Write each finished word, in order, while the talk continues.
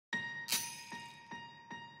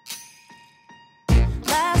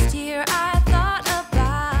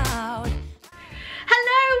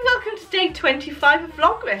25 of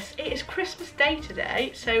Vlogmas. It is Christmas Day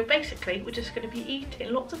today, so basically we're just going to be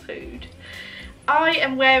eating lots of food. I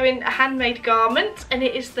am wearing a handmade garment, and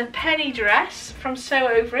it is the penny dress from Sew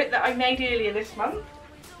Over It that I made earlier this month.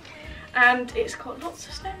 And it's got lots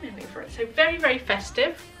of snowmen over it, so very, very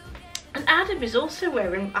festive. And Adam is also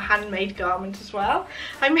wearing a handmade garment as well.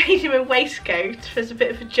 I made him a waistcoat as a bit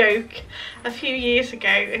of a joke a few years ago,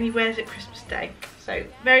 and he wears it Christmas Day. So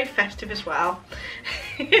very festive as well.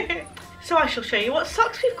 So I shall show you what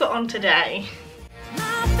socks we've got on today.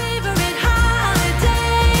 My favorite holiday,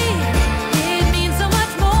 it means so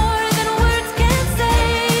much more than words can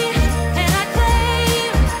say. And I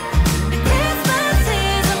claim that Christmas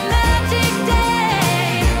is a magic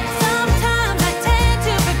day. Sometimes I tend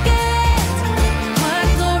to forget what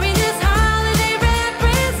glory this holiday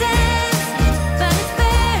represents. But it's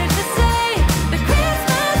fair to say that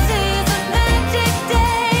Christmas is a magic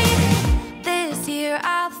day. This year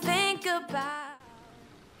I'll think about.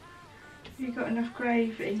 Have you got enough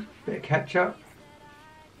gravy? Bit of ketchup.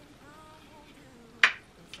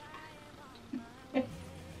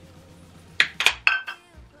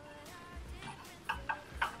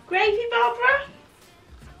 Gravy, Barbara?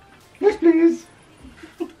 Yes, please.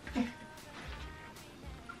 Would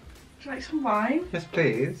you like some wine? Yes,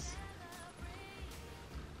 please.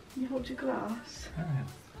 Can you hold your glass?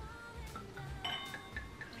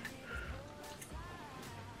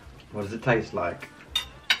 What does it taste like?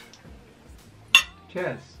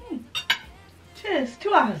 Cheers. Cheers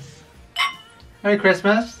to us. Merry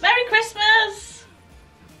Christmas. Merry Christmas!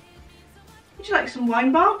 Would you like some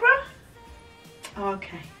wine, Barbara? Oh,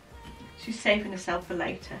 okay. She's saving herself for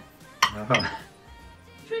later. Oh.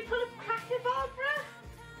 Should we pull a cracker, Barbara?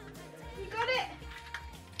 You got it?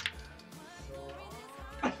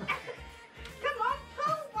 Come on,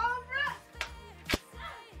 pull, Barbara!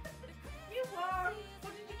 You won!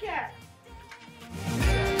 What did you get?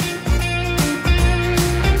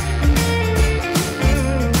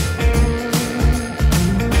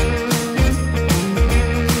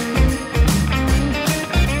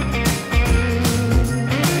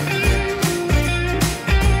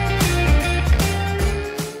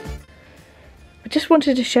 Just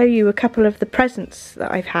wanted to show you a couple of the presents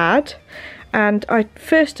that I've had, and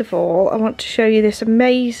first of all I want to show you this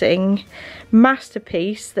amazing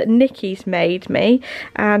masterpiece that Nikki's made me,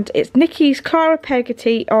 and it's Nikki's Clara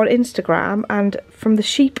Peggotty on Instagram and from the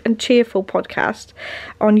Sheep and Cheerful podcast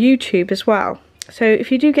on YouTube as well. So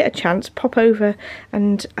if you do get a chance, pop over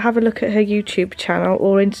and have a look at her YouTube channel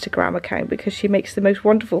or Instagram account, because she makes the most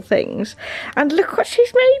wonderful things. And look what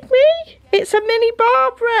she's made me! It's a mini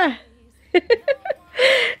Barbara!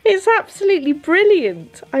 It's absolutely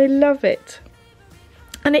brilliant. I love it.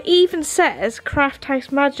 And it even says Craft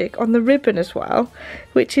House Magic on the ribbon as well,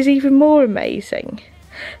 which is even more amazing.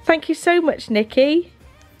 Thank you so much, Nikki.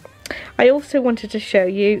 I also wanted to show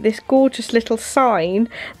you this gorgeous little sign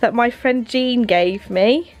that my friend Jean gave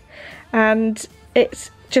me, and it's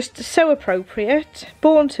just so appropriate.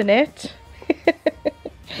 Born to knit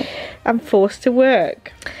and forced to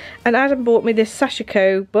work. And Adam bought me this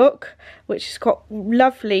Sashiko book, which has got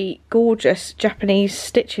lovely, gorgeous Japanese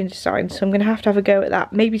stitching designs. So I'm going to have a go at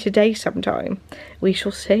that, maybe today sometime. We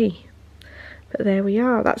shall see. But there we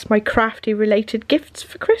are. That's my crafty related gifts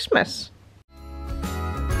for Christmas.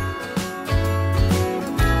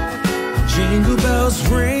 Jingle bells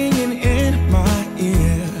ringing in my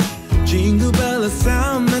ear. Jingle bell, a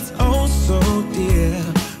sound that's oh so dear.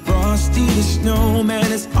 Frosty the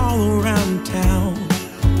snowman is all around town.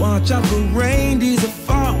 Watch out for reindeers are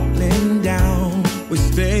falling down. We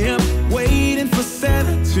stay up waiting for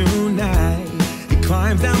Santa tonight. He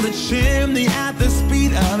climbs down the chimney at the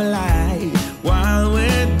speed of light, while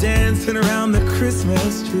we're dancing around the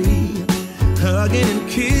Christmas tree, hugging and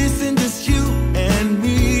kissing just you and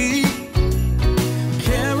me.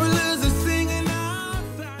 Carolers are singing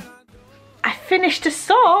outside. I finished a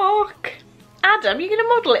sock. Adam, you going to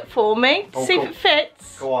model it for me? Oh, See cool. if it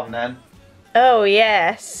fits? Go on then. Oh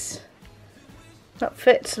yes, that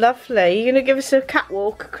fits lovely. You're going to give us a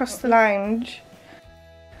catwalk across the lounge.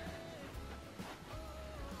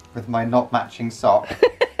 With my not matching sock.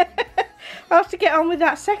 I'll have to get on with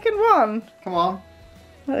that second one. Come on.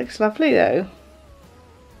 That looks lovely though.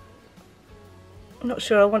 I'm not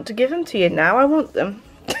sure I want to give them to you now. I want them.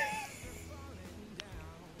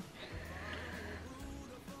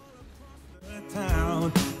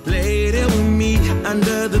 Later we meet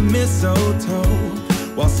under the mistletoe,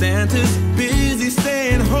 while Santa's busy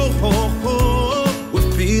saying ho ho ho.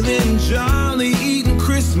 We're feeling jolly, eating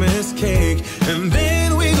Christmas cake, and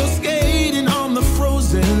then we go skating on the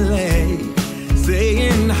frozen lake,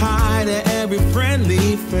 saying hi to every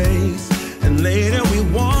friendly face. Later we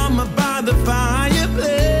warm up by the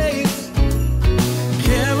fireplace.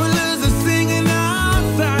 Carolers are singing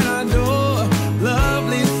outside our door.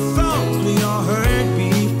 Lovely songs we all heard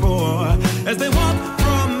before. As they walk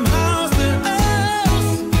from house to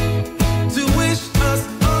house to wish us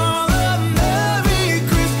all a Merry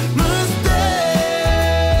Christmas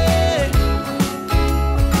Day.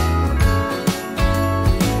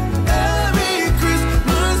 Merry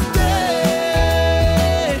Christmas Day.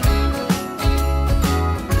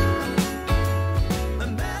 A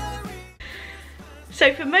merry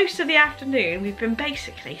So for most of the afternoon we've been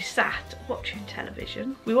basically sat watching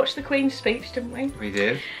television. We watched the Queen's speech, didn't we? We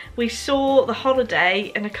did. We saw The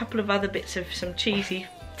Holiday and a couple of other bits of some cheesy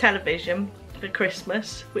television for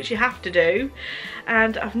Christmas, which you have to do.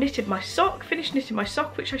 And I've knitted my sock, finished knitting my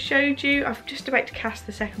sock, which I showed you. I'm just about to cast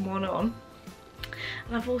the second one on.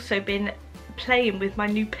 And I've also been playing with my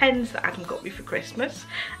new pens that Adam got me for Christmas,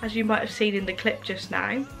 as you might have seen in the clip just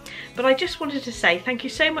now. But I just wanted to say thank you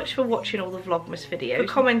so much for watching all the Vlogmas videos, for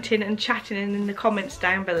commenting and chatting in the comments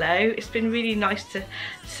down below. It's been really nice to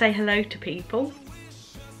say hello to people.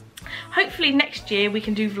 Hopefully next year we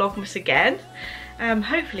can do Vlogmas again.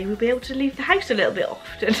 Hopefully we'll be able to leave the house a little bit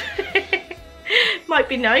often. Might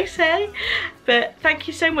be nice, eh? But thank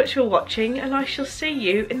you so much for watching, and I shall see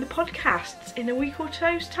you in the podcasts in a week or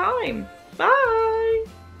two's time. Bye!